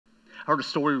heard a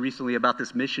story recently about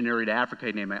this missionary to Africa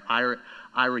named Ira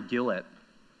Gillett.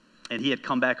 And he had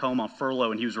come back home on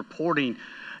furlough, and he was reporting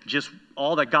just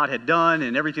all that God had done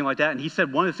and everything like that. And he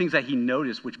said one of the things that he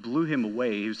noticed, which blew him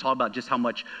away, he was talking about just how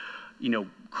much,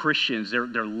 Christians,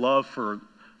 their love for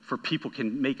people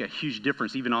can make a huge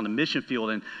difference even on the mission field.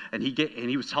 And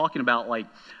he was talking about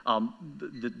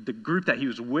the group that he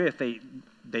was with,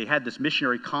 they had this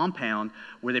missionary compound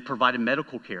where they provided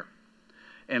medical care.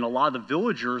 And a lot of the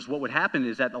villagers, what would happen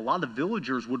is that a lot of the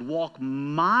villagers would walk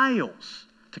miles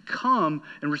to come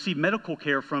and receive medical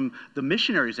care from the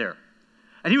missionaries there.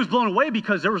 And he was blown away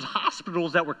because there was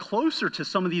hospitals that were closer to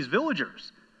some of these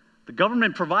villagers. The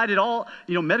government provided all,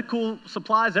 medical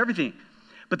supplies, everything.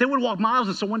 But they would walk miles,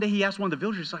 and so one day he asked one of the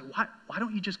villagers, why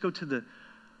don't you just go to the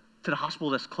hospital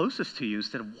that's closest to you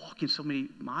instead of walking so many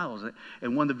miles?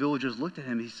 And one of the villagers looked at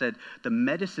him, he said, the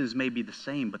medicines may be the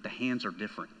same, but the hands are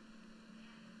different.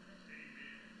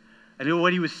 And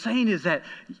what he was saying is that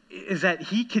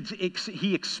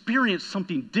he experienced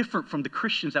something different from the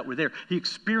Christians that were there. He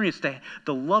experienced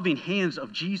the loving hands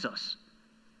of Jesus.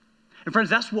 And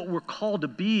friends, that's what we're called to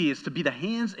be, is to be the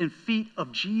hands and feet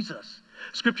of Jesus.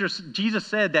 Scripture, Jesus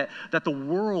said that the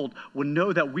world will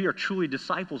know that we are truly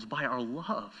disciples by our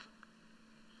love.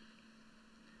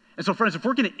 And so, friends, if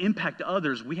we're going to impact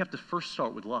others, we have to first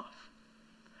start with love.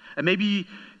 And maybe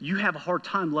you have a hard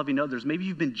time loving others. Maybe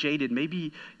you've been jaded.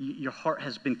 Maybe your heart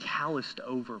has been calloused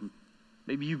over.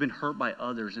 Maybe you've been hurt by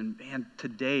others. And man,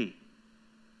 today,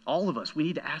 all of us, we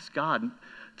need to ask God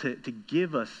to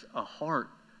give us a heart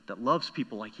that loves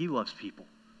people like he loves people.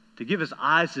 To give us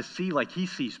eyes to see like he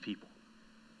sees people.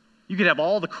 You can have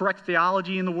all the correct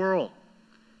theology in the world.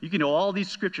 You can know all these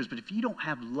scriptures, but if you don't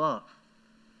have love,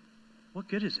 what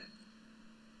good is it?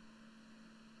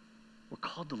 We're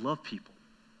called to love people.